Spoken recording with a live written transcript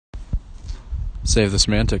Save the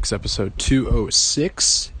Semantics, episode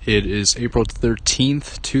 206. It is April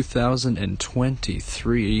 13th,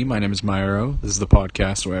 2023. My name is Myro. This is the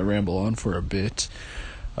podcast where I ramble on for a bit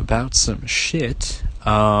about some shit.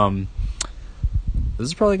 This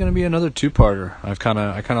is probably going to be another two-parter. I kind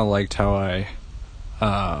of liked how I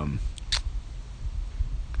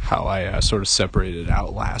sort of separated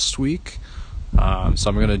out last week. So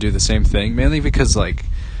I'm going to do the same thing, mainly because,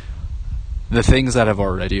 the things that have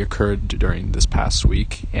already occurred during this past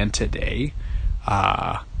week and today,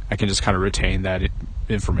 I can just kind of retain that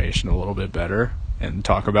information a little bit better and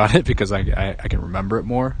talk about it because I can remember it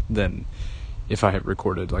more than if I had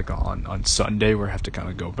recorded on Sunday, where I have to kind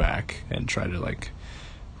of go back and try to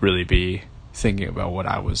really be thinking about what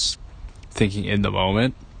I was thinking in the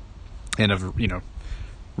moment and of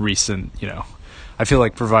recent. I feel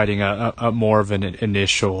like providing a more of an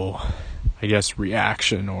initial, I guess,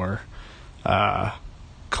 reaction or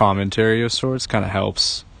commentary of sorts kind of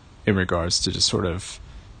helps in regards to just sort of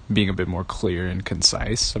being a bit more clear and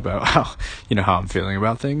concise about how I'm feeling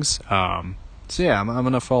about things. So yeah, I'm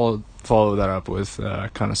gonna follow that up with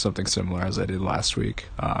kind of something similar as I did last week,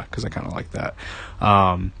 because I kind of like that.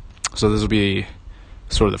 So this will be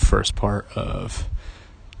sort of the first part of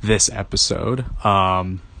this episode.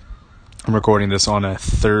 I'm recording this on a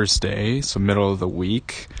Thursday, so middle of the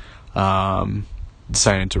week.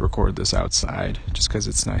 Deciding to record this outside just because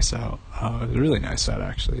it's nice out. It's really nice out,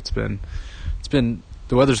 actually. The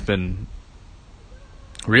weather's been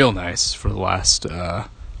real nice for the last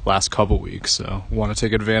couple weeks, so want to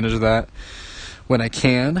take advantage of that when I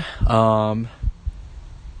can.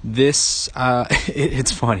 It's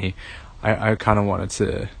funny. I kind of wanted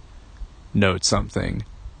to note something.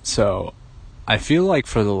 So I feel like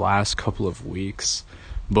for the last couple of weeks,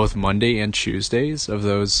 both Monday and Tuesdays of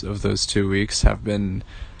those 2 weeks have been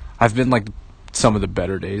some of the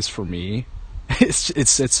better days for me.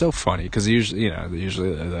 It's so funny because usually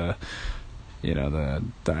the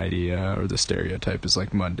idea or the stereotype is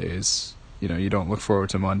like Mondays. You don't look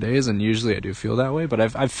forward to Mondays, and usually I do feel that way. But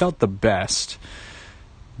I've felt the best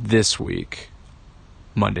this week,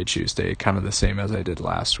 Monday, Tuesday, kind of the same as I did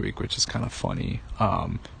last week, which is kind of funny.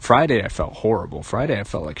 Friday I felt horrible. Friday I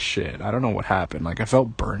felt like shit. I don't know what happened. I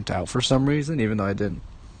felt burnt out for some reason, even though it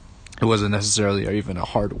wasn't necessarily even a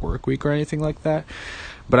hard work week or anything like that.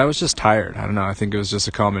 But I was just tired. I don't know. I think it was just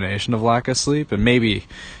a combination of lack of sleep and maybe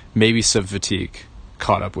some fatigue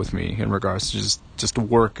caught up with me in regards to just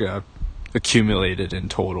work accumulated in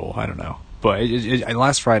total. I don't know. But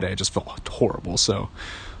last Friday I just felt horrible. So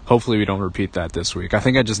hopefully we don't repeat that this week. I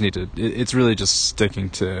think I just need to, it's really just sticking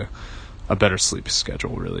to a better sleep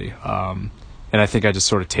schedule, really. And I think I just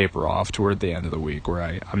sort of taper off toward the end of the week where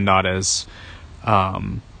I'm not as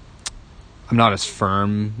firm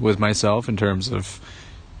with myself in terms of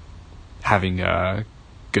having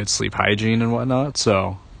good sleep hygiene and whatnot.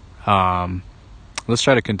 So let's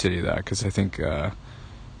try to continue that, because I think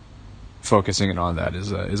focusing on that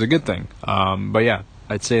is a good thing. But yeah,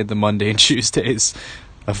 I'd say the Monday and Tuesdays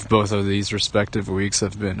of both of these respective weeks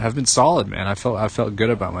have been solid, man. I felt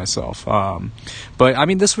good about myself. But I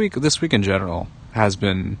mean, this week in general has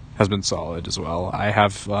been solid as well. I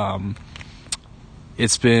have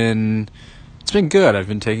it's been good. I've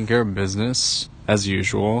been taking care of business as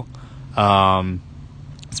usual.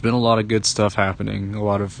 It's been a lot of good stuff happening, a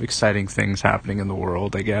lot of exciting things happening in the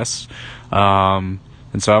world, I guess. And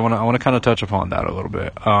so I want to kind of touch upon that a little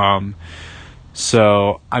bit.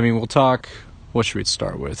 So I mean, we'll talk. What should we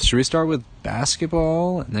start with? Should we start with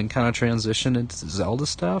basketball and then kind of transition into Zelda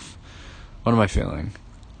stuff? What am I feeling?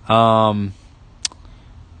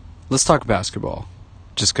 Let's talk basketball,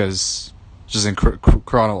 just in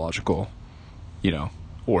chronological,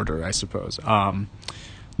 order, I suppose. The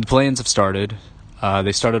play-ins have started.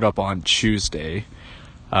 They started up on Tuesday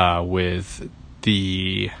with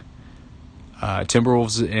the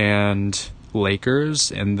Timberwolves and Lakers,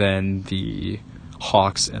 and then the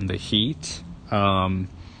Hawks and the Heat.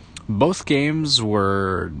 Both games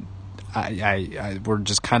were were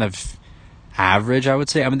just kind of average, I would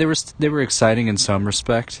say. I mean, they were exciting in some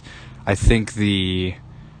respect. I think the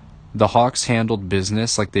Hawks handled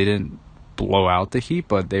business. They didn't blow out the Heat,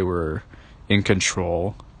 but they were in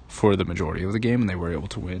control for the majority of the game, and they were able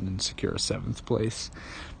to win and secure a 7th place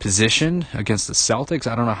position against the Celtics.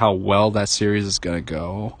 I don't know how well that series is going to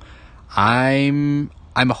go.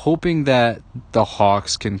 I'm hoping that the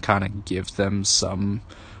Hawks can kind of give them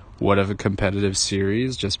somewhat of a competitive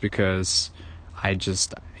series, just because I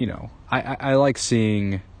just, I like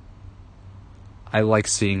seeing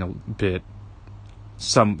a bit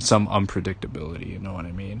some unpredictability, you know what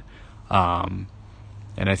I mean? And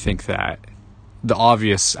I think that the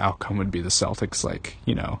obvious outcome would be the Celtics, like,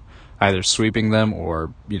 either sweeping them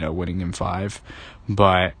or, winning in 5.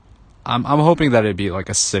 But I'm hoping that it'd be like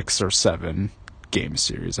a 6 or 7 game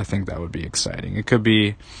series. I think that would be exciting. It could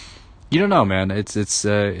be, you don't know, man. I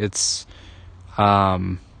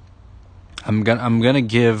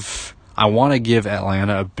want to give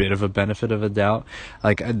Atlanta a bit of a benefit of a doubt.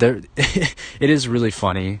 Like, it is really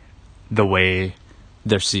funny the way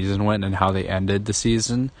their season went and how they ended the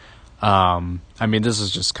season. This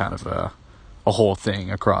is just kind of a whole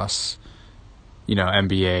thing across,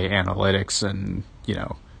 NBA analytics and,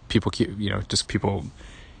 people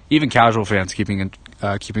even casual fans keeping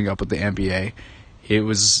up with the NBA.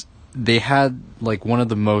 They had like one of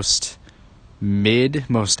the most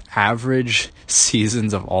average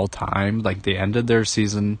seasons of all time. Like, they ended their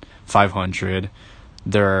season 500.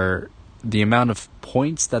 The amount of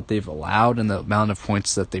points that they've allowed and the amount of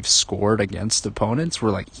points that they've scored against opponents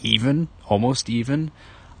were like almost even.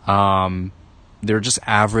 They're just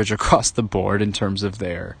average across the board in terms of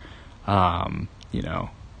their, how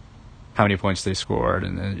many points they scored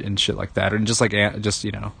and shit like that. And just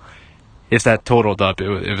if that totaled up,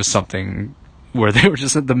 it was something where they were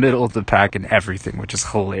just in the middle of the pack and everything, which is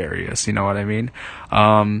hilarious. You know what I mean?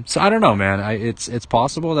 So I don't know, man. It's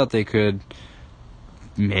possible that they could.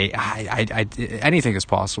 Anything is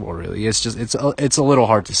possible, really. It's just it's a little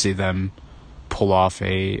hard to see them pull off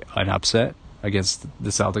an upset against the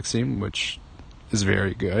Celtics team, which is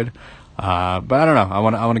very good. But I don't know. I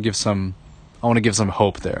want to give some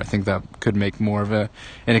hope there. I think that could make more of an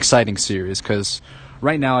exciting series, because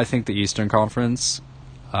right now I think the Eastern Conference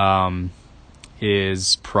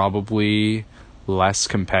is probably less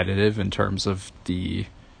competitive in terms of the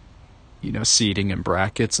seeding and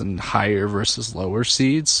brackets and higher versus lower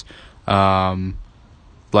seeds. Like,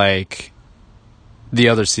 the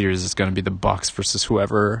other series is going to be the Bucks versus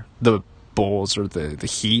whoever, the Bulls or the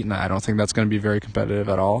Heat, and I don't think that's going to be very competitive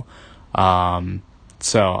at all.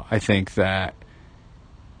 So I think that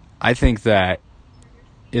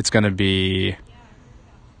it's going to be.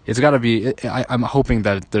 It's got to be. I'm hoping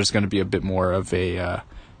that there's going to be a bit more of a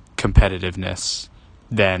competitiveness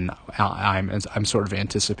than I'm sort of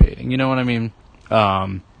anticipating. You know what I mean?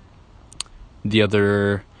 The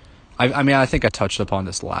other, I think I touched upon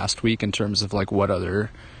this last week in terms of like what other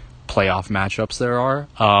playoff matchups there are.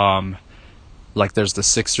 Like, there's the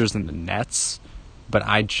Sixers and the Nets, but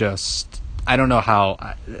I don't know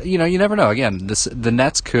how. You never know. Again, the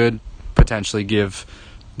Nets could potentially give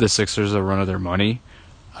the Sixers a run of their money.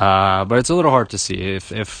 But it's a little hard to see if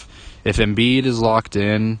Embiid is locked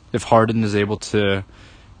in, if Harden is able to,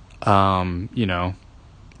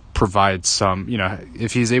 provide some,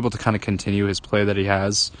 if he's able to kind of continue his play that he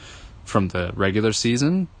has from the regular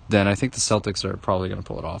season, then I think the Celtics are probably going to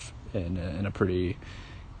pull it off in a pretty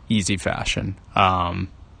easy fashion. The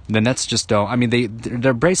Nets just don't.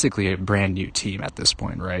 They're basically a brand new team at this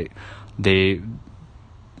point, right? Their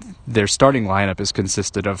starting lineup is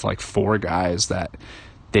consisted of like 4 guys that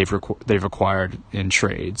they've acquired in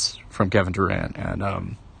trades from Kevin Durant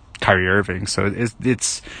and Kyrie Irving. So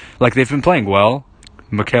it's like they've been playing well.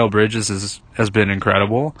 Mikal Bridges has been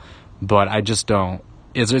incredible, but I just don't.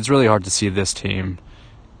 It's really hard to see this team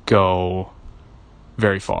go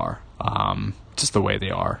very far, just the way they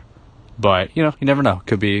are. But you never know.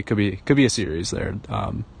 Could be a series there.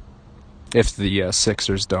 If the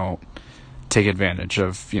Sixers don't take advantage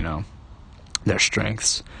of their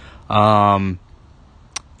strengths.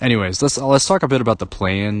 Anyways, let's talk a bit about the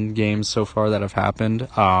play-in games so far that have happened,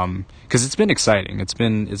 because it's been exciting. It's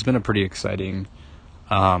been a pretty exciting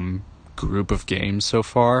group of games so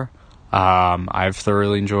far. I've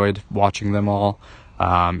thoroughly enjoyed watching them all.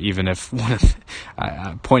 Even if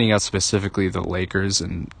pointing out specifically the Lakers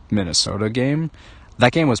and Minnesota game,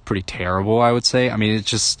 that game was pretty terrible, I would say.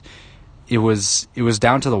 It was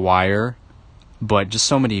down to the wire, but just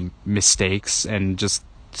so many mistakes and just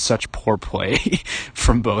such poor play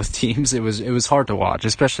from both teams. It was hard to watch,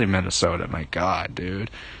 especially Minnesota. My God, dude.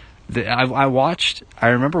 I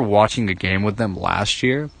remember watching a game with them last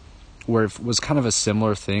year where it was kind of a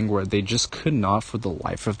similar thing where they just could not for the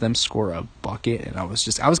life of them score a bucket, and I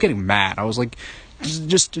was getting mad. I was like,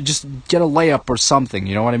 just get a layup or something,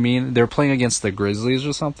 you know what I mean? They were playing against the Grizzlies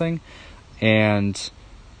or something, and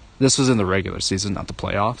this was in the regular season, not the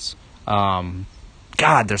playoffs.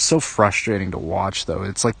 God, they're so frustrating to watch, though.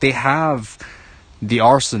 It's like they have the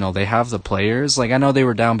arsenal, they have the players. Like, I know they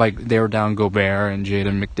were down Gobert and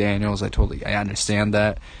Jaden McDaniels. I understand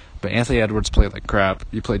that, but Anthony Edwards played like crap.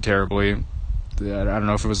 He played terribly. I don't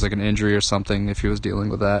know if it was like an injury or something, if he was dealing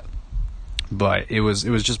with that, but it was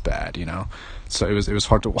just bad, So it was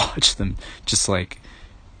hard to watch them just like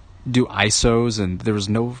do ISOs, and there was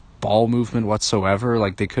no ball movement whatsoever.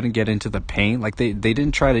 Like, they couldn't get into the paint. Like, they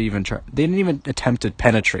didn't they didn't even attempt to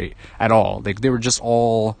penetrate at all. They were just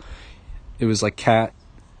all, it was like Cat,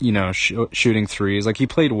 shooting threes. Like, he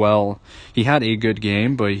played well. He had a good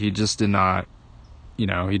game, but he just did not, he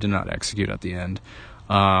did not execute at the end.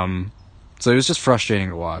 So it was just frustrating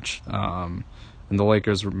to watch. And the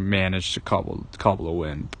Lakers managed to cobble a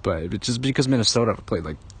win, but it's just because Minnesota played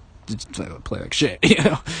like shit,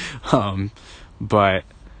 But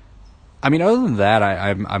I mean, other than that,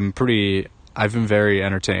 I've been very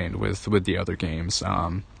entertained with the other games.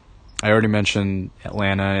 I already mentioned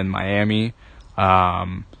Atlanta and Miami.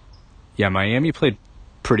 Miami played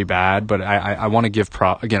pretty bad, but I want to give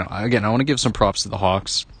again. I want to give some props to the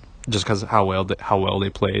Hawks just because how well they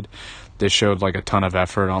played. They showed like a ton of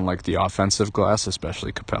effort on like the offensive glass,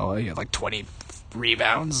 especially Capella. He had like 20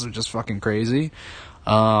 rebounds, which is fucking crazy.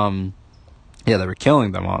 They were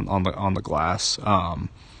killing them on the glass.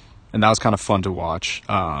 And that was kind of fun to watch.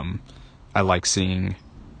 I mean,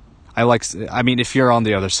 if you're on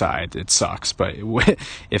the other side, it sucks. But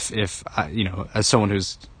if as someone who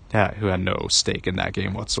had no stake in that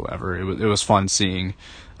game whatsoever, it was fun seeing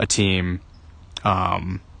a team,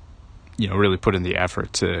 really put in the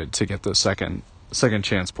effort to get those second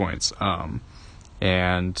chance points.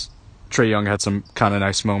 And Trae Young had some kind of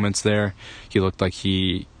nice moments there. He looked like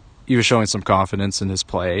he was showing some confidence in his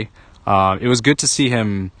play. It was good to see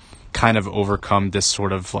him kind of overcome this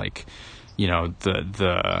sort of like,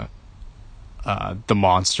 the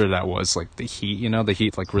monster that was like the Heat. The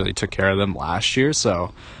Heat like really took care of them last year.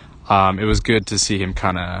 So it was good to see him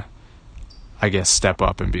kind of, I guess, step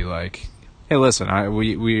up and be like, hey, listen,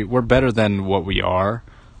 we're better than what we are.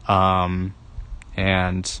 And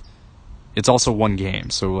it's also one game,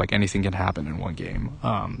 so like anything can happen in one game.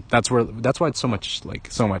 That's why it's so much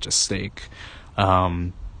at stake.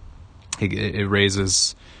 It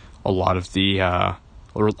raises a lot of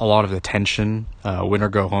the tension, win or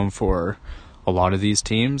go home for a lot of these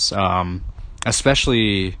teams,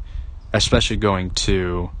 especially going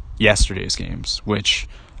to yesterday's games, which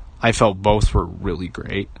I felt both were really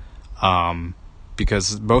great,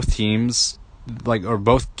 because both teams,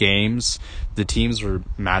 both games, the teams were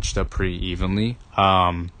matched up pretty evenly,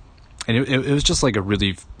 and it was just like a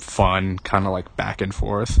really fun kind of like back and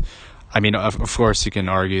forth. I mean, of course, you can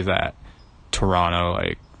argue that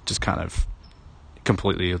Toronto just kind of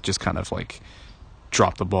completely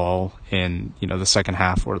dropped the ball in the second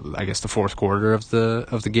half, or I guess the fourth quarter of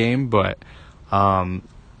the game, but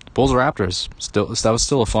Bulls Raptors that was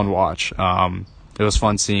still a fun watch. It was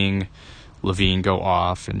fun seeing Levine go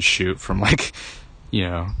off and shoot from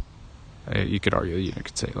you could argue, you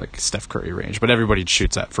could say like Steph Curry range, but everybody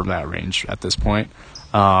shoots from that range at this point.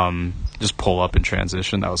 Just pull up in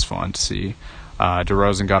transition. That was fun to see.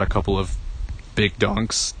 DeRozan got a couple of big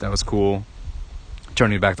dunks. That was cool.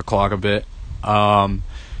 Turning back the clock a bit. And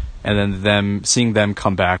then seeing them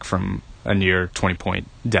come back from a near 20-point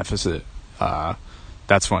deficit.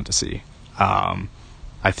 That's fun to see.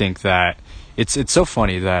 I think that it's so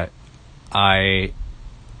funny that I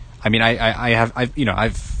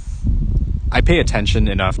pay attention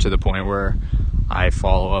enough to the point where I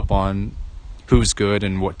follow up on who's good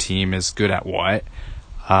and what team is good at what.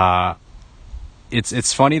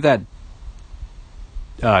 It's funny that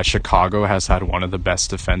Chicago has had one of the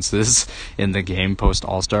best defenses in the game post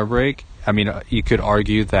All-Star break. I mean, you could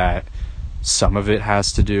argue that some of it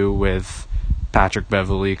has to do with Patrick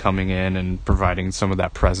Beverley coming in and providing some of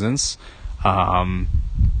that presence.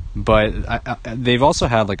 But they've also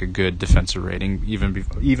had like a good defensive rating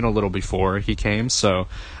even a little before he came. So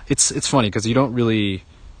it's funny because you don't really,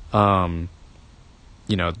 Levine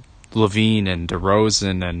and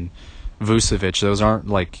DeRozan and Vucevic, those aren't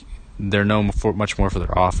like, they're known for much more for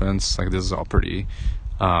their offense. Like, this is all pretty,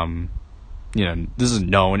 this is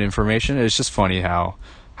known information. It's just funny how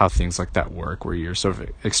things like that work, where you're sort of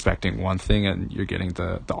expecting one thing and you're getting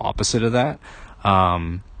the opposite of that.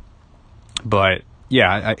 But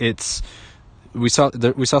yeah, we saw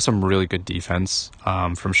some really good defense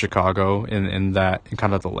from Chicago in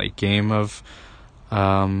kind of the late game of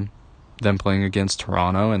them playing against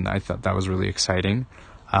Toronto, and I thought that was really exciting.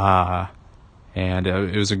 And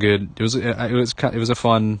it was a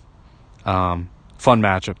fun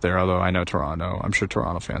matchup there. Although I know I'm sure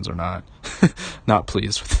Toronto fans are not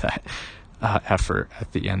pleased with that effort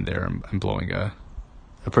at the end there and blowing a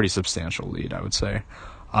pretty substantial lead, I would say.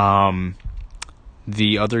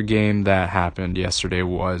 The other game that happened yesterday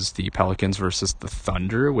was the Pelicans versus the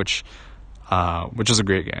Thunder, which was a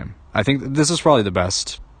great game. I think this is probably the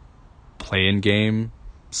best play-in game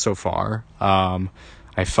so far.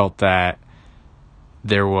 I felt that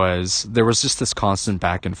there was just this constant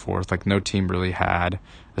back and forth. Like no team really had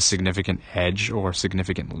a significant edge or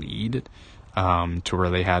significant lead to where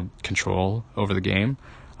they had control over the game.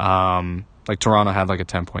 Like Toronto had like a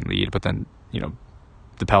 10-point lead, but then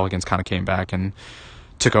the Pelicans kind of came back and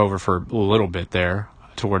took over for a little bit there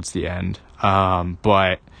towards the end.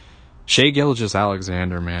 But Shai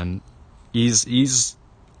Gilgeous-Alexander, man, he's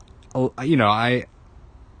I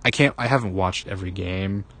haven't watched every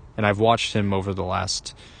game, and I've watched him over the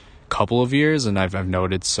last couple of years, and I've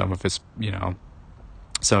noted some of his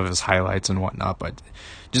highlights and whatnot, but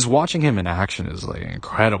just watching him in action is like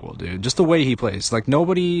incredible, dude. Just the way he plays, like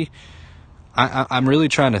I'm really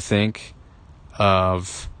trying to think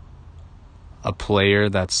of a player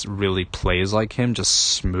that's really plays like him, just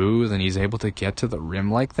smooth, and he's able to get to the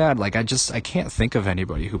rim like that. Like I can't think of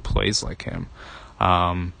anybody who plays like him.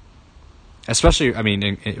 Especially, I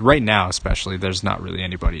mean, right now, especially, there's not really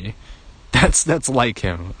anybody that's like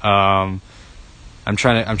him. I'm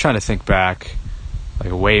trying to think back,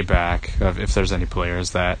 like way back, of if there's any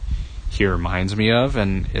players that he reminds me of,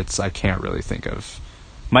 and I can't really think of.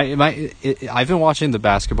 I've been watching the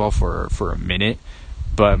basketball for a minute,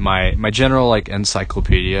 but my general like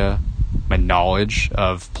encyclopedia, my knowledge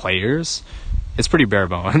of players, it's pretty bare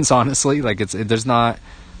bones, honestly. Like there's not.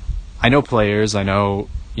 I know players. I know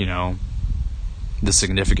the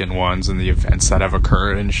significant ones and the events that have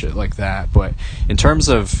occurred and shit like that. But in terms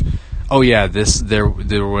of, there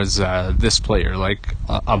was this player like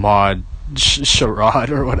Ahmad Sharad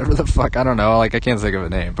or whatever the fuck, I don't know. Like I can't think of a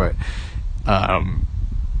name, but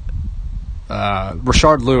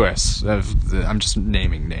Rashard Lewis. I'm just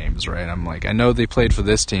naming names, right? I'm like, I know they played for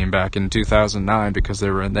this team back in 2009 because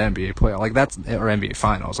they were in the NBA play, like or NBA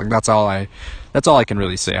finals. Like that's all I can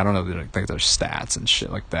really say. I don't know like their stats and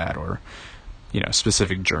shit like that, or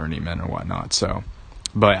specific journeymen or whatnot. So,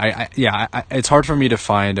 but it's hard for me to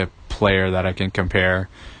find a player that I can compare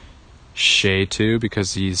Shai to,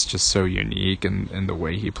 because he's just so unique in the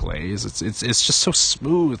way he plays. It's just so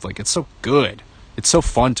smooth. Like it's so good. It's so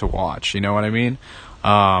fun to watch. You know what I mean?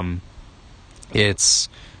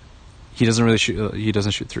 He doesn't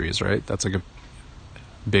shoot threes, right? That's like a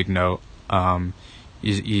big note.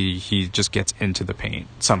 He just gets into the paint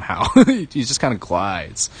somehow. He just kind of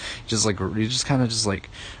glides. He just kind of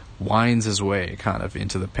winds his way kind of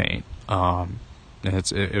into the paint. And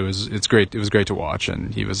it's great. It was great to watch,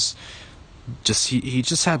 and he was just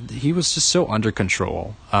so under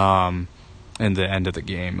control. In the end of the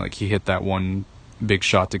game, like he hit that one big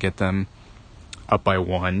shot to get them up by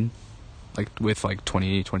one, like with like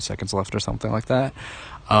 20 seconds left or something like that.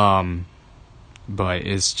 But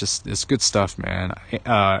it's good stuff, man.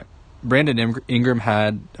 Brandon Ingram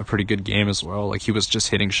had a pretty good game as well. Like he was just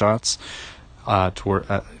hitting shots for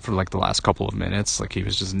like the last couple of minutes. Like he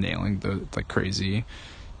was just nailing the like crazy,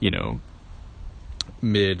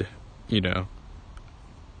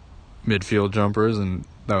 midfield jumpers, and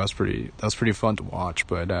that was pretty fun to watch.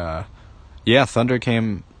 But Thunder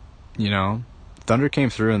came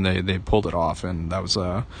through and they pulled it off, and that was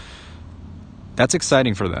that's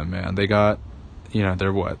exciting for them, man. They got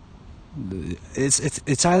they're what?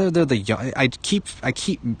 It's either they're the young. I keep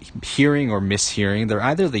hearing or mishearing. They're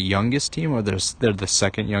either the youngest team or they're the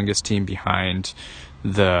second youngest team behind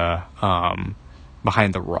the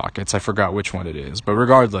Rockets. I forgot which one it is, but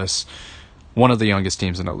regardless, one of the youngest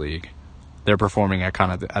teams in the league. They're performing at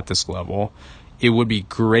kind of at this level. It would be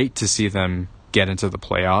great to see them get into the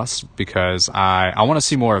playoffs, because I want to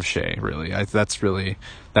see more of Shai. Really, that's really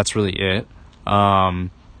it.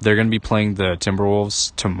 They're going to be playing the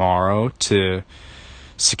Timberwolves tomorrow to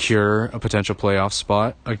secure a potential playoff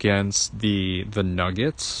spot against the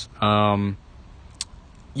Nuggets. I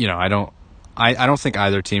don't think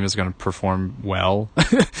either team is going to perform well,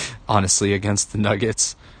 honestly, against the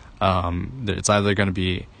Nuggets. It's either going to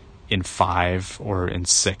be in 5 or in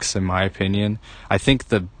 6, in my opinion. I think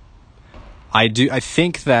that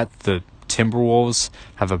the Timberwolves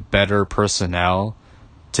have a better personnel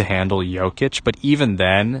to handle Jokic, but even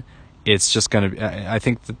then, it's just going to be, I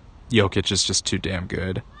think that Jokic is just too damn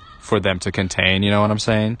good for them to contain, you know what I'm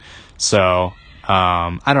saying? So,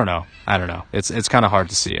 I don't know. It's kind of hard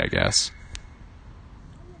to see, I guess.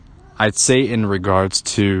 I'd say in regards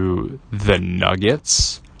to the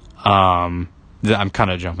Nuggets, I'm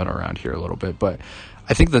kind of jumping around here a little bit, but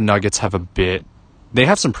I think the Nuggets they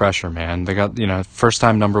have some pressure, man. They got, first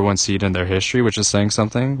time number 1 seed in their history, which is saying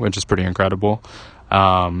something, which is pretty incredible.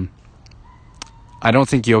 I don't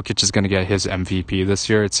think Jokic is going to get his MVP this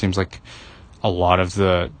year. It seems like a lot of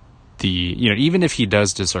the even if he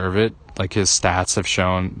does deserve it, like his stats have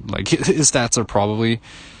shown, like his stats are probably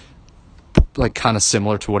like kind of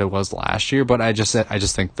similar to what it was last year, but I just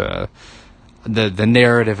think the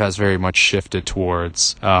narrative has very much shifted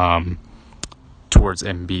towards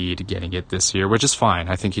Embiid getting it this year, which is fine.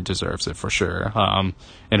 I think he deserves it for sure. And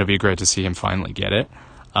it'll be great to see him finally get it.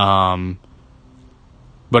 But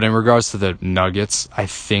in regards to the Nuggets, I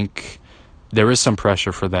think there is some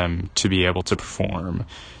pressure for them to be able to perform,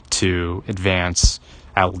 to advance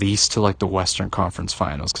at least to like the Western Conference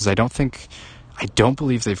Finals, because I don't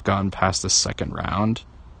believe they've gotten past the second round.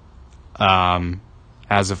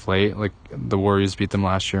 As of late, like the Warriors beat them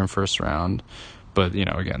last year in first round, but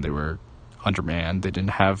again, they were undermanned. They didn't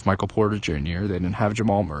have Michael Porter Jr. They didn't have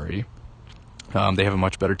Jamal Murray. They have a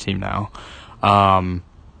much better team now.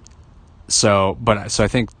 So I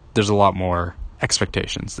think there's a lot more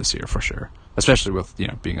expectations this year for sure, especially with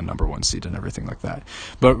being a number one seed and everything like that.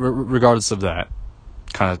 But regardless of that,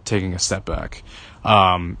 kind of taking a step back,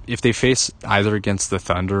 if they face either against the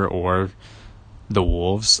Thunder or the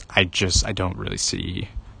Wolves, I don't really see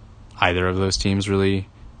either of those teams really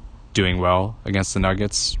doing well against the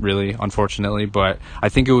Nuggets, really, unfortunately. But I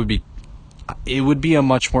think it would be a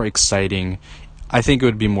much more exciting. I think it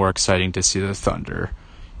would be more exciting to see the Thunder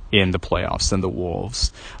in the playoffs than the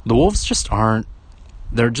Wolves. The Wolves just aren't.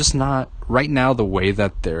 They're just not right now. The way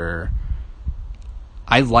that they're.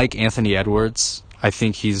 I like Anthony Edwards. I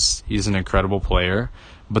think he's an incredible player,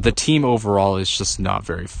 but the team overall is just not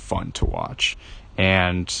very fun to watch.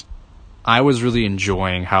 And I was really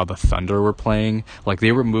enjoying how the Thunder were playing. Like,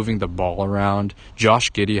 they were moving the ball around.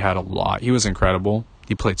 Josh Giddey had a lot. He was incredible.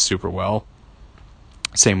 He played super well.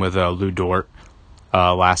 Same with Lou Dort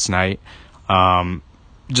last night.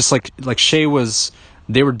 Just like Shea was,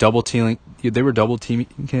 they were double teaming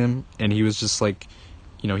him, and he was just like,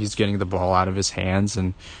 he's getting the ball out of his hands,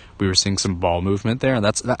 and we were seeing some ball movement there, and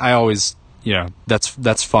that's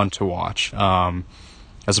fun to watch.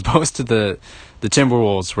 As opposed to the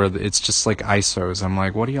Timberwolves, where it's just like ISOs. I'm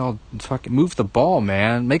like, what do y'all fucking move the ball,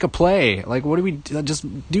 man? Make a play. Like, what do we just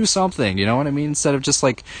do something? You know what I mean? Instead of just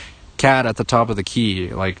like cat at the top of the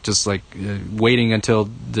key, like just like waiting until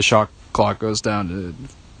the shot clock goes down to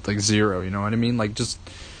like 0. You know what I mean? Like, just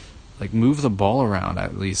like move the ball around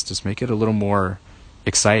at least. Just make it a little more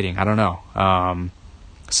exciting. I don't know.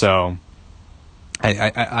 So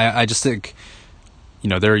I just think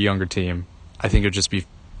they're a younger team. I think it would just be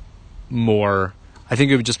more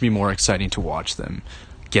exciting to watch them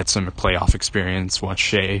get some playoff experience, watch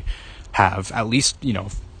Shea have at least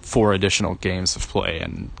 4 additional games of play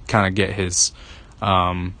and kind of get his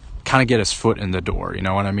foot in the door. You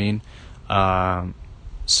know what I mean?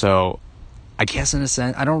 So I guess in a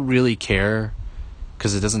sense I don't really care,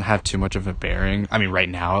 because it doesn't have too much of a bearing. I mean, right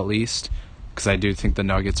now at least, because I do think the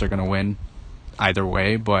Nuggets are going to win either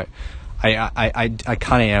way, but I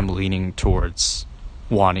kind of am leaning towards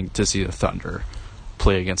wanting to see the Thunder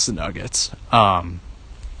play against the Nuggets. And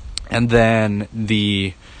then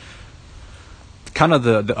the kind of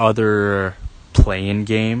the other play-in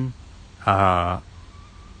game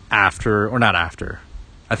after, or not after,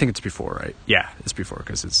 I think it's before, right? Yeah, it's before,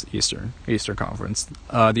 because it's Eastern Conference.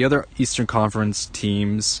 The other Eastern Conference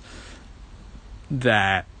teams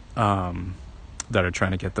that are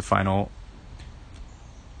trying to get the final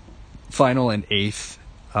and 8th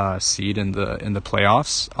seed in the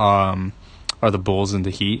playoffs are the Bulls and the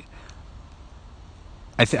Heat.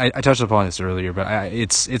 I touched upon this earlier, but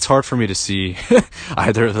it's hard for me to see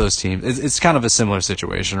either of those teams. It's kind of a similar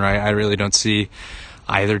situation, right? I really don't see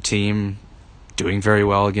either team doing very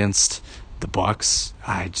well against the Bucks.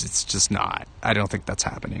 It's just not. I don't think that's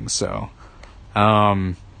happening. So,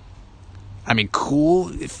 I mean, cool.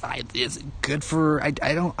 Is it good for? I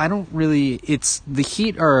don't really. It's the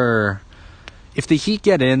Heat are. If the Heat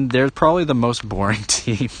get in, they're probably the most boring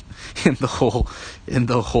team in the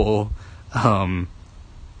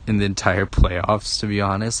entire playoffs, to be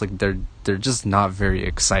honest. Like, they're just not very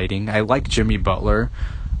exciting. I like Jimmy Butler,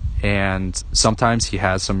 and sometimes he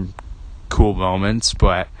has some cool moments,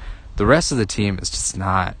 but the rest of the team is just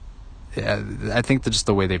not. I think that just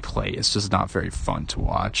the way they play is just not very fun to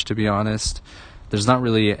watch, to be honest. There's not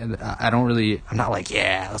really. I'm not like,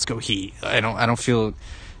 yeah, let's go Heat. I don't feel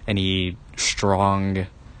any strong.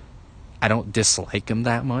 I don't dislike them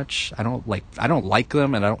that much. I don't like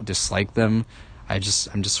them, and I don't dislike them. I'm just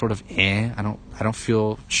sort of I don't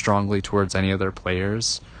feel strongly towards any of their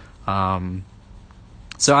players. So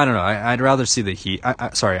I don't know. I'd rather see the Heat.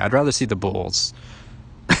 I'd rather see the Bulls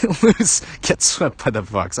lose, get swept by the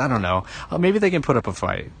Bucks. I don't know. Maybe they can put up a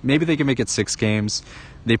fight. Maybe they can make it 6 games.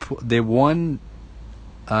 They won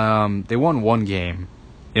 1 game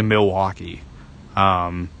in Milwaukee,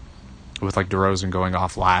 with like DeRozan going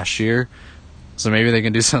off last year. So maybe they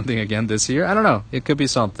can do something again this year. I don't know. It could be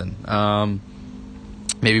something.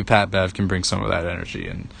 Maybe Pat Bev can bring some of that energy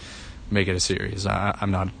and make it a series. I'm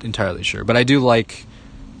not entirely sure, but I do like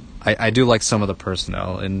some of the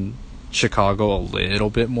personnel in Chicago a little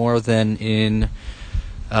bit more than in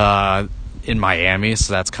Miami.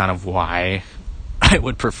 So that's kind of why I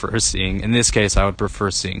would prefer seeing. In this case, I would prefer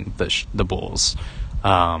seeing the Bulls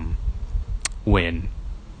win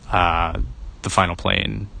the final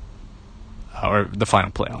play-in or the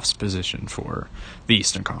final playoffs position for the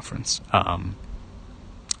Eastern Conference.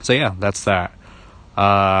 So yeah, that's that.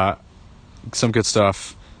 Some good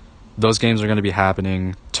stuff. Those games are going to be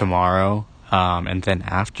happening tomorrow. And then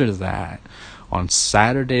after that, on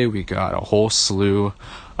Saturday, we got a whole slew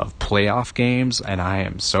of playoff games, and I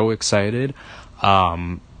am so excited.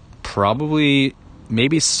 Probably,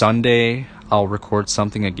 maybe Sunday, I'll record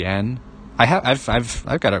something again. I've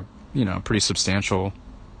got a pretty substantial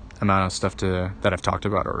amount of stuff that I've talked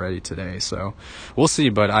about already today, so we'll see.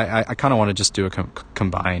 But I kind of want to just do a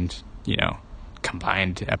combined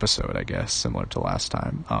episode, I guess, similar to last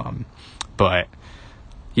time. But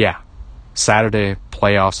yeah, Saturday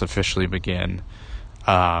playoffs officially begin.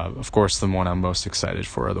 Of course, the one I'm most excited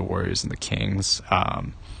for are the Warriors and the Kings.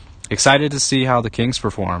 Excited to see how the Kings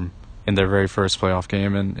perform in their very first playoff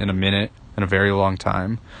game in a minute, in a very long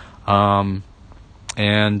time. And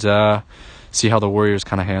see how the Warriors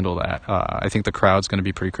kind of handle that. I think the crowd's going to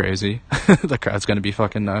be pretty crazy. The crowd's going to be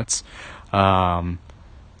fucking nuts.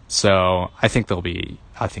 So I think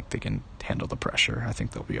they can handle the pressure. I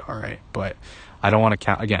think they'll be all right. But I don't want to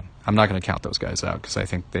count, again, I'm not going to count those guys out because I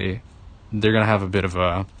think they're going to have they're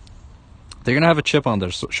going to have a chip on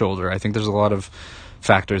their shoulder. I think there's a lot of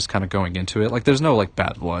factors kind of going into it. Like, there's no, like,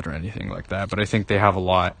 bad blood or anything like that, but I think they have a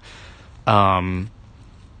lot.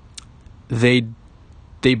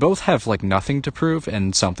 They both have, like, nothing to prove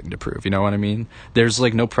and something to prove, you know what I mean? There's,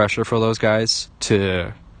 like, no pressure for those guys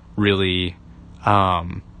to really,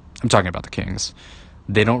 I'm talking about the Kings.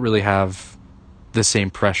 They don't really have the same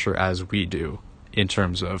pressure as we do in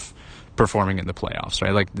terms of performing in the playoffs,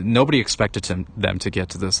 right? Like, nobody expected them to get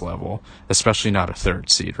to this level, especially not a third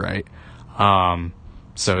seed, right?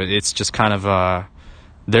 So it's just kind of, I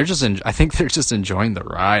think they're just enjoying the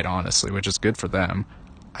ride, honestly, which is good for them.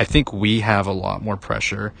 I think we have a lot more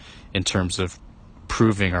pressure in terms of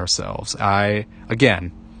proving ourselves.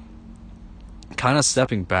 Again, kind of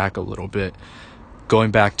stepping back a little bit,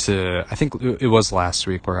 going back to, I think it was last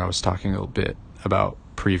week where I was talking a little bit about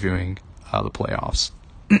previewing the playoffs.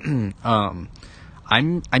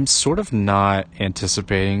 I'm sort of not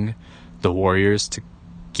anticipating the Warriors to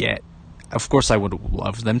get, of course I would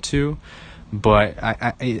love them to, but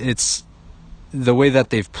it's the way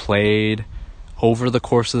that they've played over the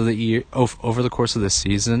course of the year, over the course of the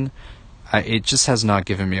season. It just has not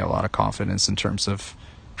given me a lot of confidence in terms of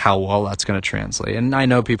how well that's going to translate. And I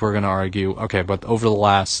know people are going to argue, okay, but over the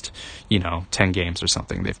last, 10 games or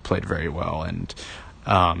something, they've played very well, and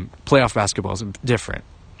playoff basketball is different.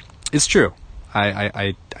 It's true.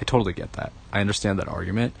 I totally get that. I understand that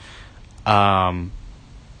argument.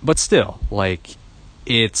 But still, like,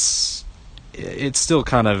 it's still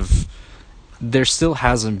kind of, there still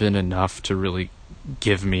hasn't been enough to really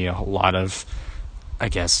give me a lot of, I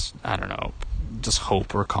guess, I don't know, just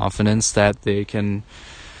hope or confidence that they can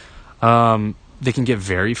get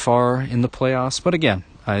very far in the playoffs. But again,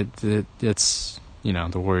 it's,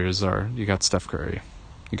 the Warriors are, you got Steph Curry,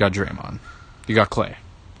 you got Draymond, you got Clay,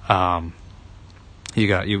 we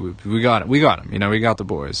got him, we got the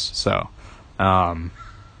boys. So,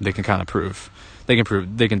 they can kind of prove, they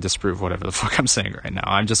can disprove whatever the fuck I'm saying right now.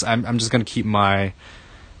 I'm just going to keep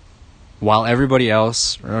while everybody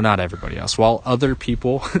else, or not everybody else, while other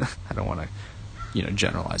people, I don't want to,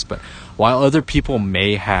 generalize, but while other people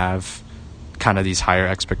may have kind of these higher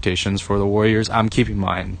expectations for the Warriors, I'm keeping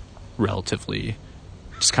mine relatively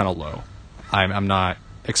just kind of low. I'm not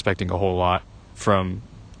expecting a whole lot from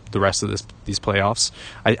the rest of these playoffs.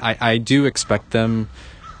 I do expect them,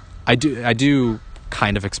 I do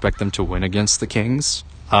kind of expect them to win against the Kings.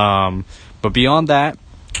 But beyond that,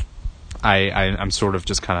 I'm sort of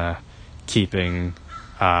just kind of keeping,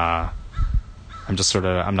 I'm not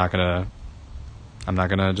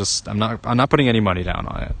putting any money down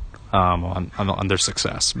on it, on their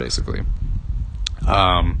success, basically.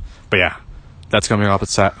 But yeah, that's coming up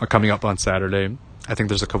on Saturday. I think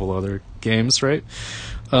there's a couple other games, right,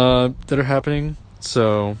 that are happening.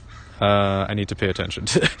 So, I need to pay attention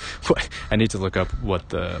to I need to look up what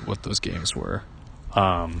those games were.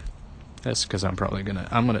 That's because I'm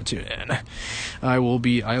gonna tune in. I will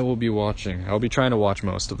be watching. I'll be trying to watch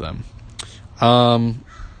most of them.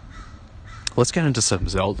 Let's get into some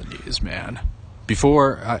Zelda news, man.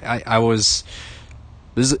 before I was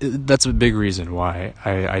that's a big reason why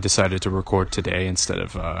I decided to record today instead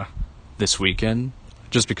of this weekend,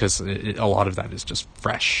 just because a lot of that is just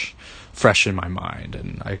fresh in my mind,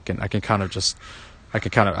 and I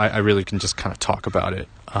really can just kind of talk about it,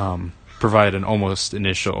 provide an almost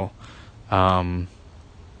initial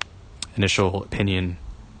opinion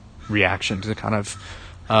reaction to kind of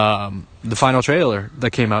the final trailer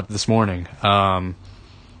that came out this morning.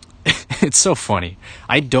 It's so funny.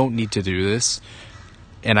 I don't need to do this,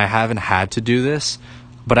 and I haven't had to do this,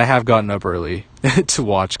 but I have gotten up early to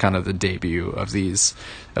watch kind of the debut of these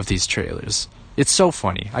trailers. It's so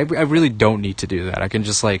funny. I really don't need to do that. I can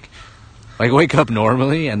just like wake up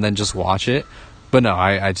normally and then just watch it. But no,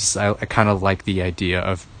 I kind of like the idea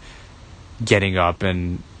of getting up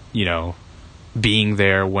and, you know, being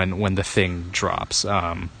there when the thing drops.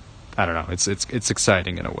 I don't know. It's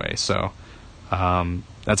exciting in a way. So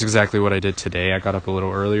that's exactly what I did today. I got up a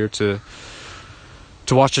little earlier to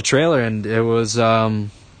watch the trailer, and it was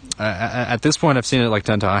at this point I've seen it like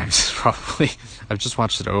 10 times probably. I've just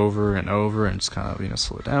watched it over and over and just kind of, you know,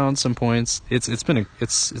 slow down some points. It's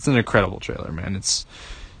an incredible trailer, man. It's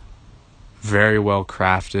very well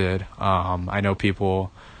crafted. I know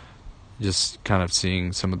people, just kind of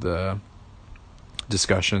seeing some of the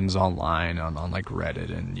discussions online on like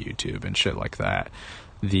Reddit and YouTube and shit like that.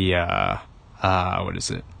 The what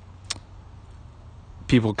is it?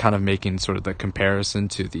 People kind of making sort of the comparison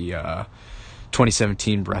to the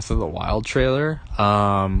 2017 Breath of the Wild trailer,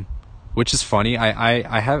 which is funny.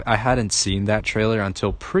 I hadn't seen that trailer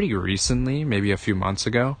until pretty recently, maybe a few months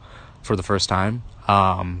ago, for the first time.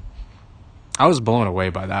 I was blown away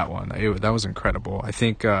by that one. That was incredible. I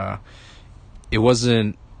think it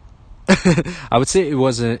wasn't. I would say it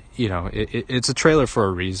wasn't. You know, it's a trailer for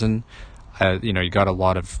a reason. You know, you got a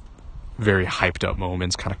lot of very hyped up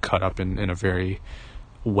moments, kind of cut up in a very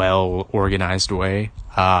well organized way.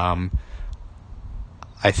 I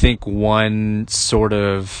think one sort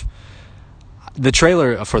of the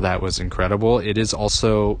trailer for that was incredible. It is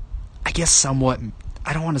also, I guess, somewhat,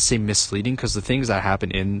 I don't want to say misleading, because the things that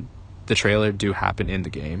happen in the trailer do happen in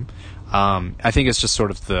the game. I think it's just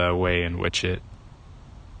sort of the way in which it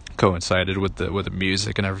coincided with the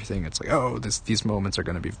music and everything. It's like, oh, these moments are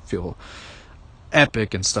going to feel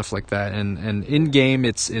epic and stuff like that. And in game,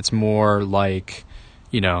 it's more like,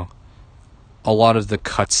 you know, a lot of the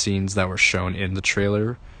cutscenes that were shown in the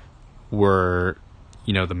trailer were,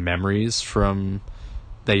 you know, the memories from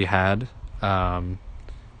that you had, and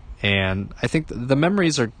I think the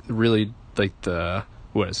memories are really like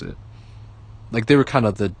what is it? Like, they were kind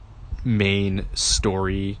of the main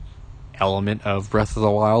story element of Breath of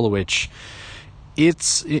the Wild, which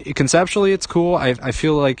conceptually it's cool. I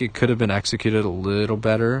feel like it could have been executed a little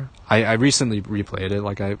better. I recently replayed it,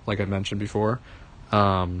 like I mentioned before.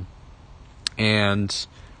 And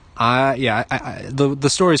the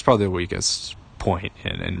story is probably the weakest point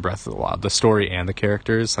in Breath of the Wild. The story and the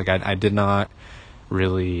characters, like I didn't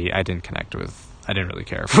really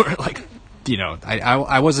care for it. Like, you know,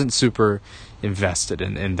 I wasn't super invested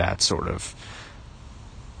in that sort of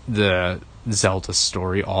the Zelda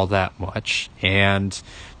story all that much, and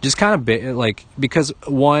just kind of like, because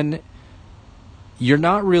one, she's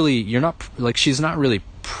not really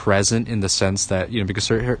present in the sense that, you know, because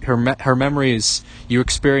her memories, you're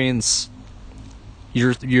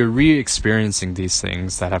re-experiencing these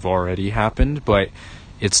things that have already happened, but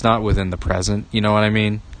it's not within the present. You know what I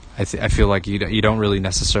mean? I feel like you don't really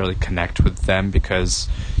necessarily connect with them, because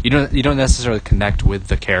you don't necessarily connect with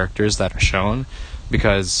the characters that are shown,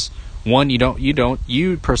 because one,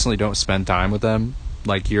 you personally don't spend time with them.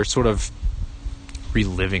 Like, you're sort of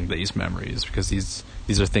reliving these memories, because these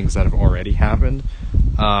are things that have already happened.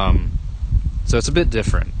 So it's a bit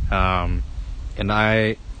different. And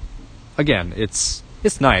it's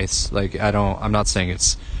nice. Like, I'm not saying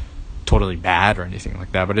it's totally bad or anything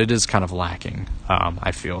like that, but it is kind of lacking,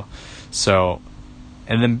 I feel. So,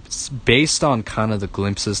 and then based on kind of the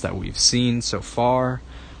glimpses that we've seen so far,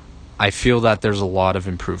 I feel that there's a lot of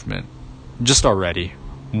improvement just already.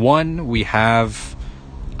 One, we have,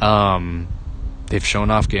 they've shown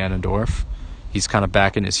off Ganondorf. He's kind of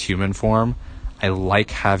back in his human form. I like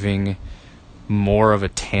having more of a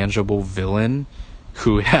tangible villain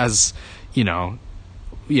who has, you know,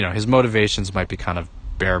 his motivations might be kind of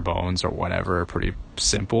bare bones or whatever, pretty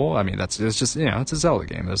simple. I mean, it's just, you know, it's a Zelda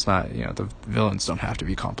game. It's not, you know, the villains don't have to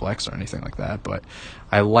be complex or anything like that, but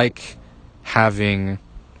I like having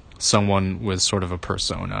someone with sort of a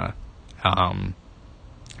persona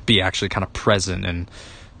be actually kind of present and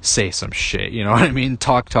say some shit, you know what I mean?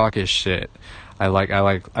 Talk his shit. I like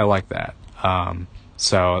that.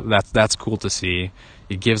 So that's cool to see.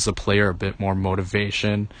 It gives the player a bit more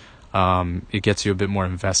motivation. It gets you a bit more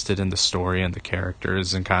invested in the story and the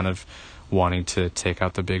characters and kind of wanting to take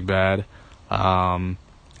out the big bad.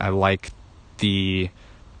 I like the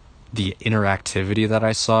interactivity that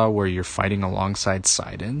I saw where you're fighting alongside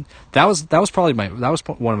Sidon. That was probably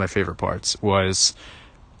one of my favorite parts, was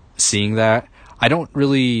seeing that. I don't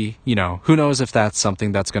really, who knows if that's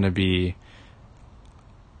something that's going to be,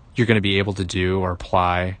 you're going to be able to do or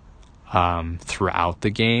apply throughout the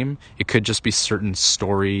game. It could just be certain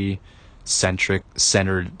centered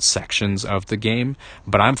sections of the game,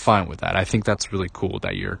 but I'm fine with that. I think that's really cool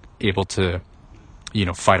that you're able to,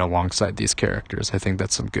 fight alongside these characters. I think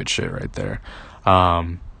that's some good shit right there.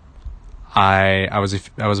 I was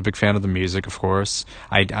a big fan of the music, of course.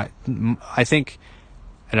 I think,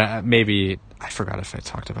 and maybe I forgot if I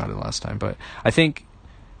talked about it last time, but I think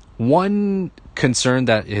one concern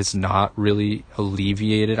that is not really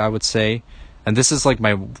alleviated, I would say, and this is like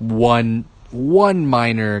my one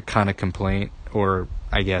minor kind of complaint, or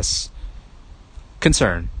I guess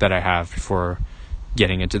concern that I have before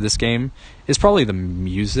getting into this game, is probably the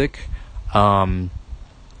music. I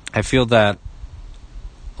feel that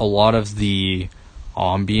a lot of the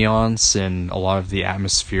ambiance and a lot of the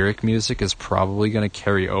atmospheric music is probably going to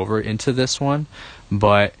carry over into this one,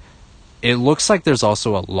 but it looks like there's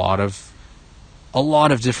also a lot of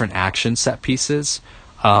different action set pieces,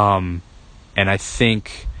 and I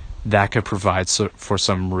think that could provide for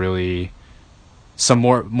some more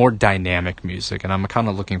dynamic music, and I'm kind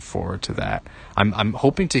of looking forward to that. I'm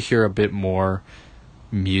hoping to hear a bit more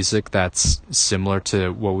music that's similar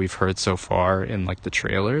to what we've heard so far in like the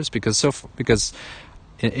trailers, because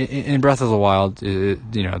in Breath of the Wild,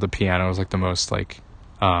 the piano is like the most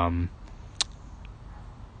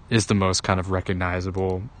is the most kind of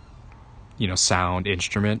recognizable, sound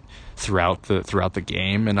instrument throughout the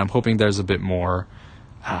game, and I'm hoping there's a bit more.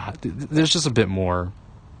 There's just a bit more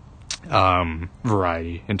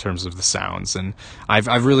variety in terms of the sounds, and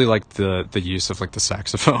I've really liked the use of like the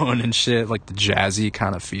saxophone and shit, like the jazzy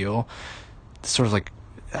kind of feel. Sort of like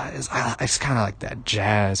it's kind of like that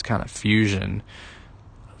jazz kind of fusion,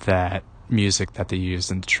 that music that they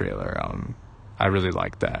used in the trailer. I really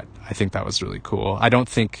like that. I think that was really cool. I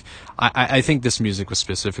think this music was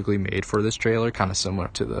specifically made for this trailer, kind of similar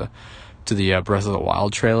to the Breath of the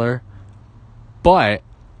Wild trailer, but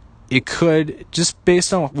it could, just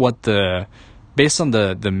based on the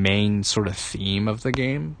main sort of theme of the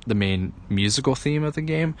game, the main musical theme of the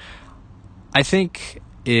game, I think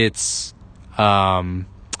it's possible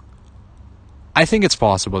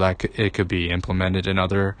that it could be implemented in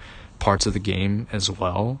other parts of the game as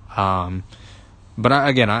well. But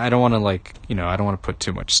I don't want to I don't want to put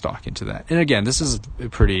too much stock into that. And again, this is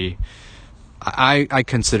I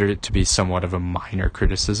consider it to be somewhat of a minor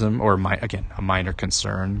criticism, or a minor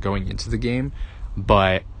concern going into the game.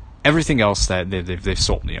 But everything else that they've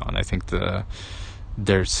sold me on, I think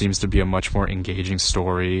there seems to be a much more engaging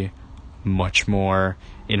story, much more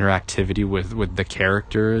interactivity with the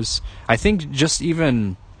characters. I think just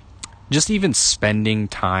even spending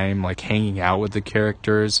time like hanging out with the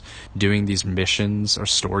characters, doing these missions or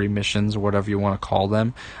story missions or whatever you want to call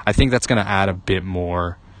them, I think that's going to add a bit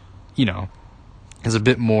more, there's a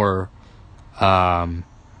bit more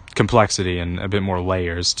complexity and a bit more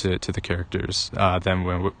layers to the characters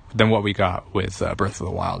than what we got with Breath of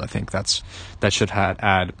the Wild. I think that should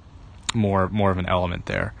add more of an element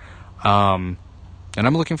there, and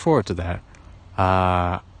I'm looking forward to that.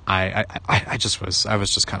 I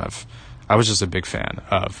was just a big fan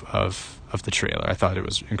of the trailer. I thought it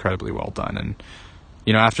was incredibly well done, and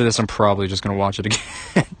after this I'm probably just going to watch it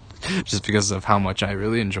again just because of how much I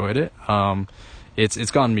really enjoyed it.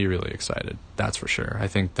 It's gotten me really excited, that's for sure. I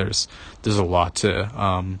think there's a lot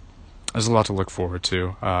to look forward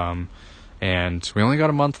to, and we only got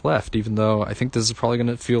a month left, even though I think this is probably going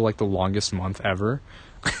to feel like the longest month ever.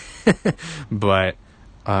 But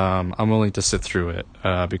I'm willing to sit through it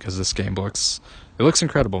because this game looks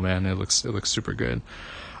incredible, man. It looks super good.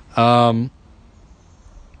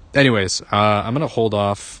 Anyways, I'm gonna hold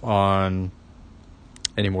off on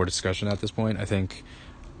any more discussion at this point. I think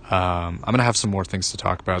I'm gonna have some more things to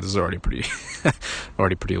talk about. This is already pretty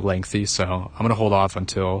lengthy, so I'm gonna hold off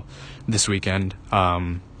until this weekend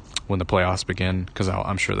when the playoffs begin, because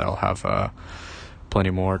I'm sure that I'll have plenty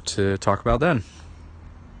more to talk about then.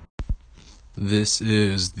 This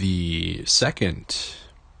is the second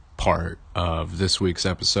part of this week's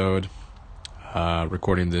episode.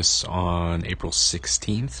 Recording this on April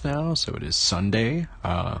 16th now, so it is Sunday,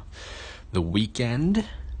 the weekend.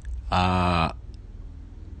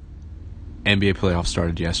 NBA playoffs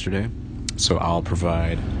started yesterday, so I'll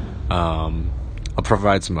provide some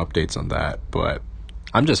updates on that. But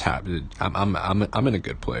I'm just happy. I'm in a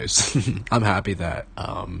good place. I'm happy that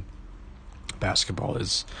basketball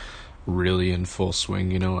is really in full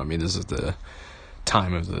swing. I mean, this is the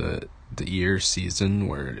time of the year season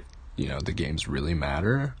where the games really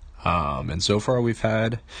matter. And so far we've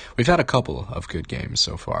had a couple of good games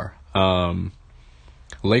so far.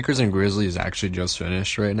 Lakers and Grizzlies actually just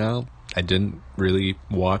finished right now. I didn't really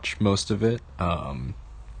watch most of it. It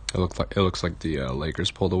looks like the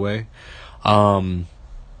Lakers pulled away. But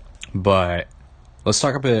let's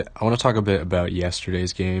talk a bit. I want to talk a bit about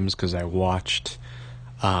yesterday's games because I watched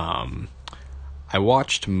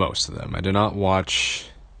most of them. I did not watch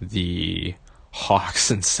the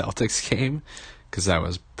Hawks and Celtics game because that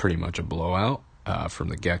was pretty much a blowout from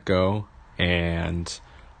the get-go. And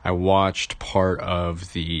I only watched part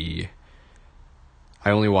of the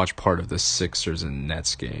Sixers and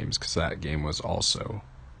Nets games because that game was also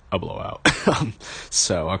a blowout.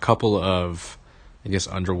 So a couple of, I guess,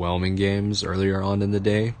 underwhelming games earlier on in the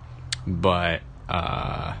day. But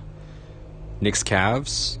Knicks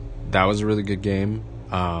Cavs, that was a really good game.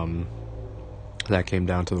 That came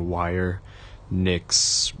down to the wire.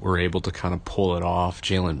 Knicks were able to kind of pull it off.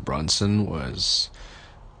 Jalen Brunson was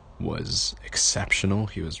exceptional.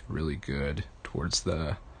 He was really good towards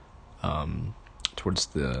the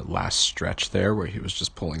last stretch there, where he was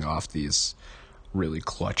just pulling off these really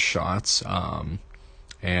clutch shots.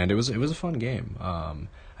 And it was a fun game.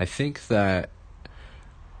 I think that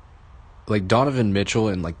like Donovan Mitchell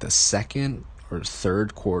in like the second or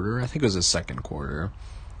third quarter, I think it was the second quarter,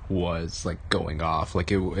 was like going off.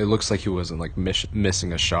 Like it looks like he wasn't like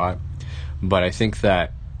missing a shot, but I think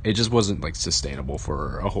that it just wasn't like sustainable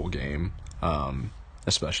for a whole game,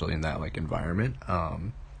 especially in that like environment.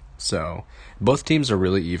 So both teams are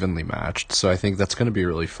really evenly matched, so I think that's going to be a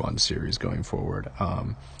really fun series going forward.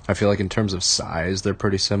 I feel like in terms of size, they're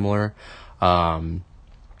pretty similar.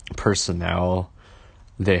 Personnel,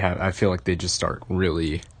 I feel like they just start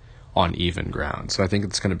really on even ground. So I think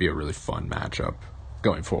it's going to be a really fun matchup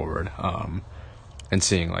going forward. And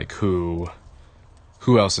seeing like who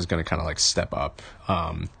else is going to kind of like step up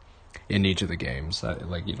in each of the games.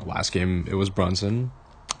 Last game it was Brunson.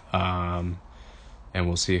 And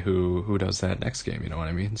we'll see who does that next game, you know what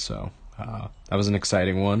I mean? So that was an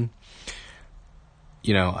exciting one.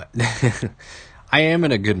 I am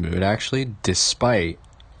in a good mood, actually, despite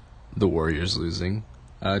the Warriors losing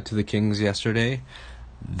to the Kings yesterday.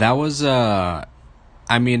 That was,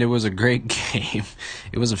 it was a great game.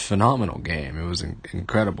 It was a phenomenal game. It was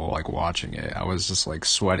incredible, like, watching it. I was just, like,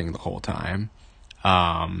 sweating the whole time.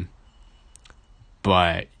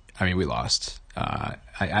 But, we lost.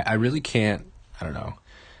 I really can't, I don't know.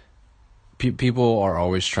 People are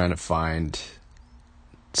always trying to find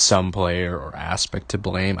some player or aspect to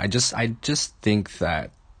blame. I just think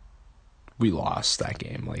that we lost that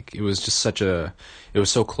game. Like, it was just it was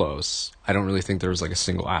so close. I don't really think there was like a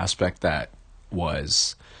single aspect that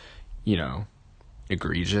was,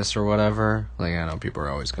 egregious or whatever. Like, I know people are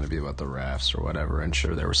always going to be about the refs or whatever, and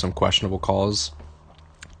sure, there were some questionable calls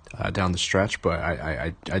down the stretch, but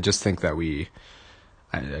I just think that we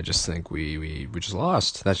just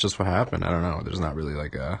lost. That's just what happened. I don't know. There's not really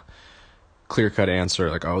like a clear-cut answer,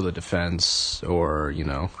 like, oh, the defense, or,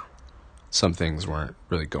 some things weren't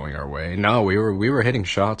really going our way. No, we were hitting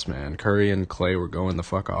shots, man. Curry and Clay were going the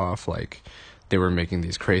fuck off. Like, they were making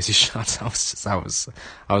these crazy shots. I was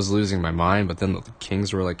losing my mind, but then the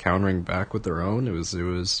Kings were like countering back with their own. It was a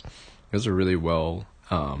really it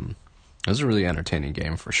was a really entertaining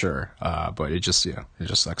game for sure. But it just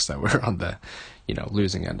sucks that we're on the,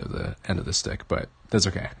 losing end of the stick, but that's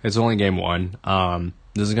okay. It's only game one.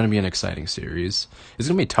 This is going to be an exciting series. It's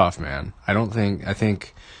going to be tough, man. I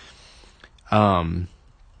think,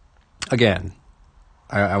 again,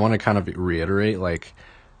 I want to kind of reiterate, like,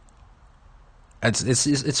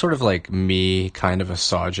 it's sort of like me kind of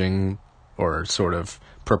massaging or sort of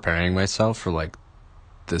preparing myself for like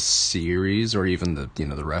this series or even the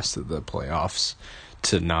the rest of the playoffs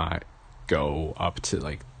to not go up to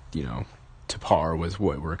like to par with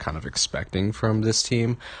what we're kind of expecting from this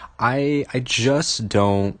team. I'm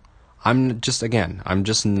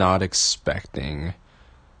just not expecting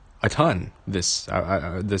a ton this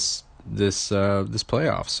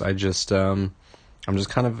playoffs. I'm just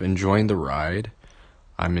kind of enjoying the ride.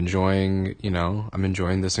 I'm enjoying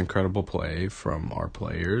this incredible play from our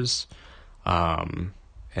players. And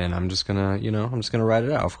I'm just gonna ride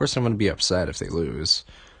it out. Of course I'm gonna be upset if they lose.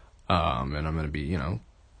 And I'm gonna be,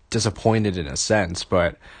 disappointed in a sense,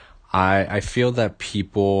 but I feel that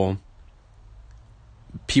people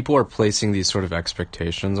people are placing these sort of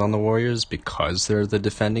expectations on the Warriors because they're the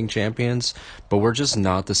defending champions, but we're just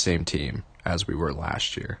not the same team as we were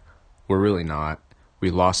last year. We're really not.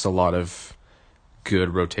 We lost a lot of good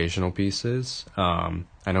rotational pieces. I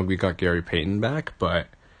know we got Gary Payton back, but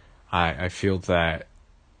I feel that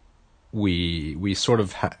we sort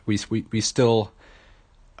of we still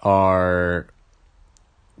are.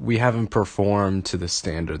 We haven't performed to the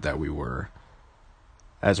standard that we were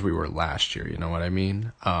last year. You know what I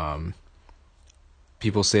mean?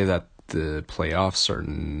 People say that the playoffs or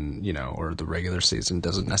the regular season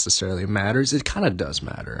doesn't necessarily matter. It kind of does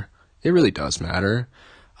matter. It really does matter.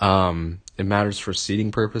 It matters for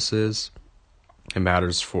seeding purposes. It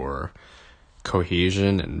matters for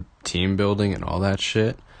cohesion and team building and all that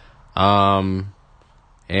shit. And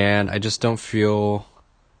I just don't feel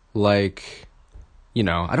like, I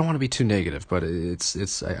don't want to be too negative, but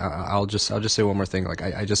I'll just say one more thing. Like,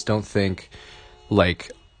 I just don't think,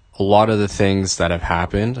 like, a lot of the things that have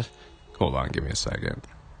happened. Hold on, give me a second.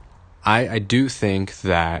 I do think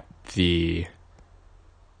that the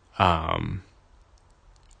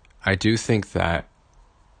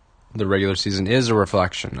regular season is a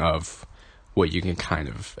reflection of what you can kind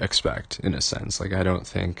of expect in a sense. Like, I don't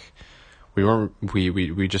think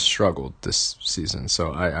we just struggled this season.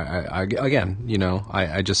 So I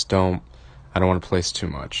just don't want to place too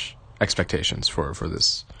much expectations for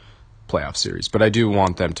this playoff series, but I do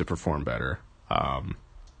want them to perform better,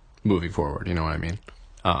 moving forward. You know what I mean?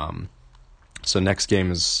 So next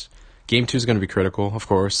game 2 is going to be critical, of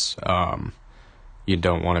course. You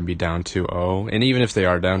don't want to be down 2-0. And even if they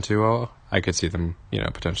are down 2-0, I could see them,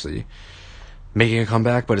 potentially making a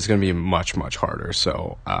comeback, but it's going to be much, much harder.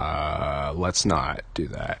 So let's not do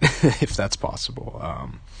that if that's possible.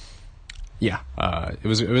 It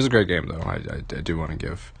was a great game, though. I do want to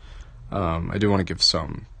give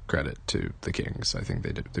some credit to the Kings. I think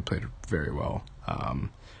they played very well.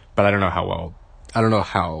 But I don't know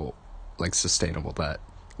how like sustainable that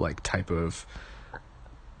like type of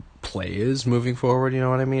play is moving forward. You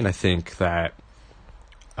know what I mean? I think that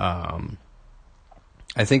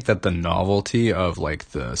the novelty of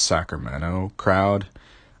like the Sacramento crowd,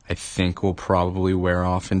 I think, will probably wear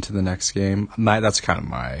off into the next game. That's kind of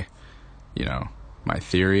my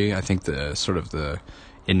theory. I think the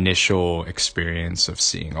initial experience of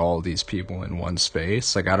seeing all these people in one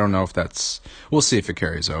space, like, I don't know if we'll see if it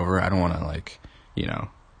carries over. I don't want to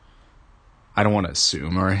I don't want to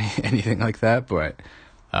assume or anything like that, but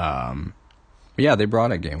yeah, they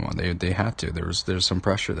brought it game 1. They had to. There's some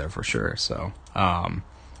pressure there for sure. So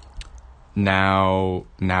now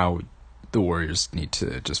the Warriors need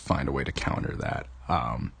to just find a way to counter that,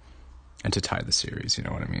 and to tie the series. You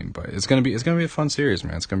know what I mean? But it's gonna be a fun series,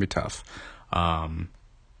 man. It's gonna be tough.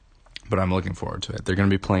 But I'm looking forward to it. They're gonna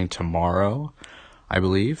be playing tomorrow, I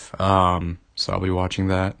believe. So I'll be watching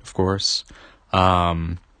that, of course.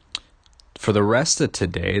 For the rest of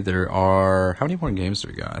today, there are... How many more games do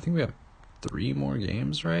we got? I think we have 3 more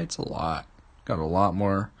games, right? It's a lot. Got a lot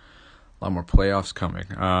more playoffs coming.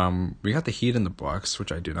 We got the Heat and the Bucks,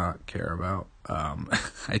 which I do not care about.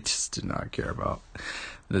 I just do not care about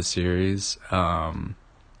this series.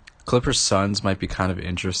 Clippers Suns might be kind of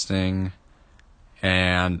interesting.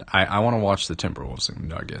 And I want to watch the Timberwolves and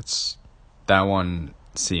Nuggets. That one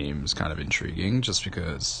seems kind of intriguing just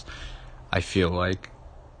because I feel like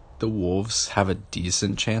the Wolves have a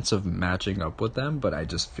decent chance of matching up with them, but I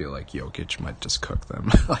just feel like Jokic might just cook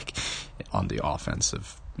them, like, on the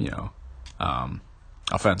offensive,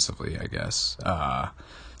 offensively, I guess.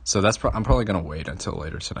 So I'm probably going to wait until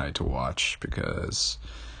later tonight to watch, because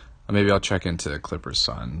maybe I'll check into Clippers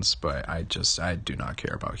Suns, but I do not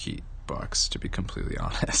care about Heat Bucks, to be completely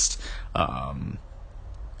honest.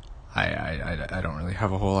 I don't really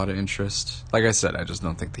have a whole lot of interest. Like I said, I just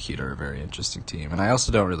don't think the Heat are a very interesting team. And I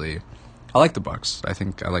also don't really... I like the Bucks. I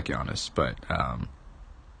think I like Giannis. But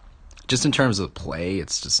just in terms of play,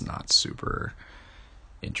 it's just not super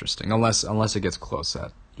interesting. Unless it gets close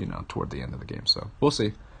at, toward the end of the game. So we'll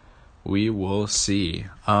see. We will see.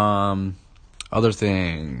 Other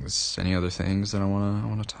things. Any other things that I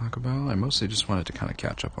want to talk about? I mostly just wanted to kind of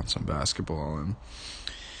catch up on some basketball and...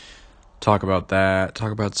 talk about that,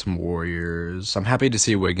 talk about some Warriors. I'm happy to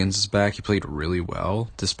see Wiggins is back. He played really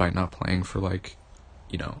well, despite not playing for,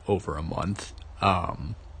 over a month.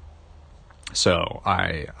 So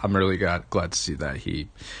I'm really glad to see that it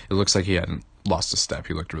looks like he hadn't lost a step.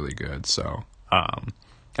 He looked really good. So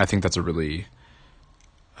I think that's a really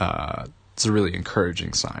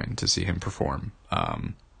encouraging sign to see him perform,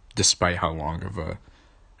 despite how long of a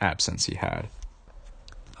absence he had.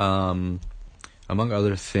 Among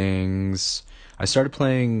other things, I started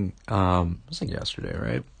playing, it was like yesterday,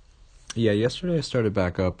 right? Yeah, yesterday I started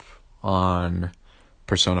back up on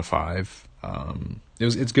Persona 5.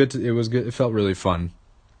 It's good it was good. It felt really fun.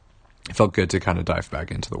 It felt good to kind of dive back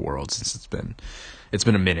into the world since it's been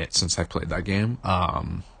a minute since I played that game.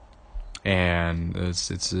 And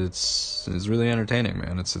it's really entertaining,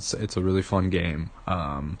 man. It's a really fun game.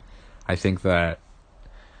 I think that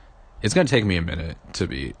it's gonna take me a minute to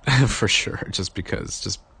beat for sure, just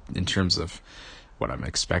in terms of what I'm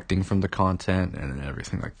expecting from the content and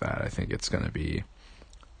everything like that. I think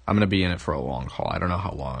I'm gonna be in it for a long haul. I don't know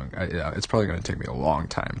how long. It's probably gonna take me a long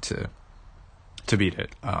time to beat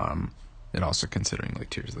it. And also considering like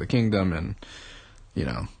Tears of the Kingdom and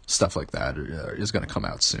stuff like that is going to come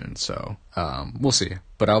out soon. So we'll see.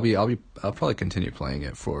 But I'll probably continue playing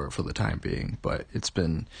it for the time being. But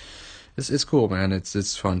it's cool, man.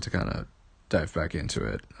 It's fun to kind of dive back into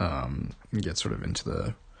it, and get sort of into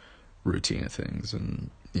the routine of things, and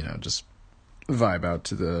just vibe out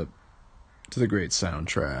to the great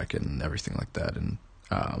soundtrack and everything like that, and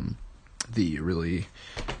the really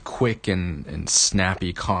quick and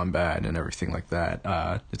snappy combat and everything like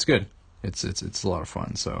that. It's good. It's a lot of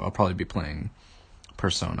fun. So I'll probably be playing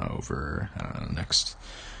Persona over the next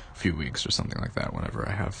few weeks or something like that whenever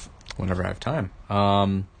I have time.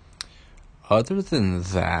 Other than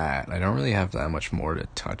that, I don't really have that much more to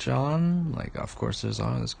touch on. Like, of course, there's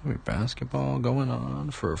gonna be basketball going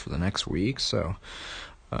on for the next week. So,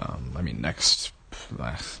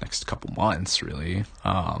 next couple months, really.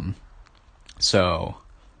 So,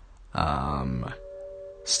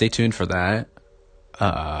 stay tuned for that.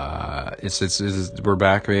 We're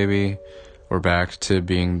back, baby. We're back to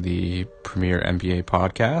being the premier NBA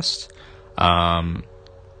podcast.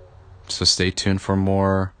 So stay tuned for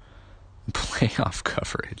more playoff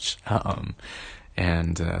coverage.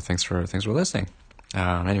 And thanks for listening.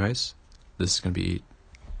 Anyways, this is gonna be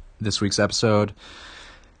this week's episode.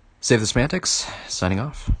 Save the Semantics. Signing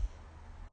off.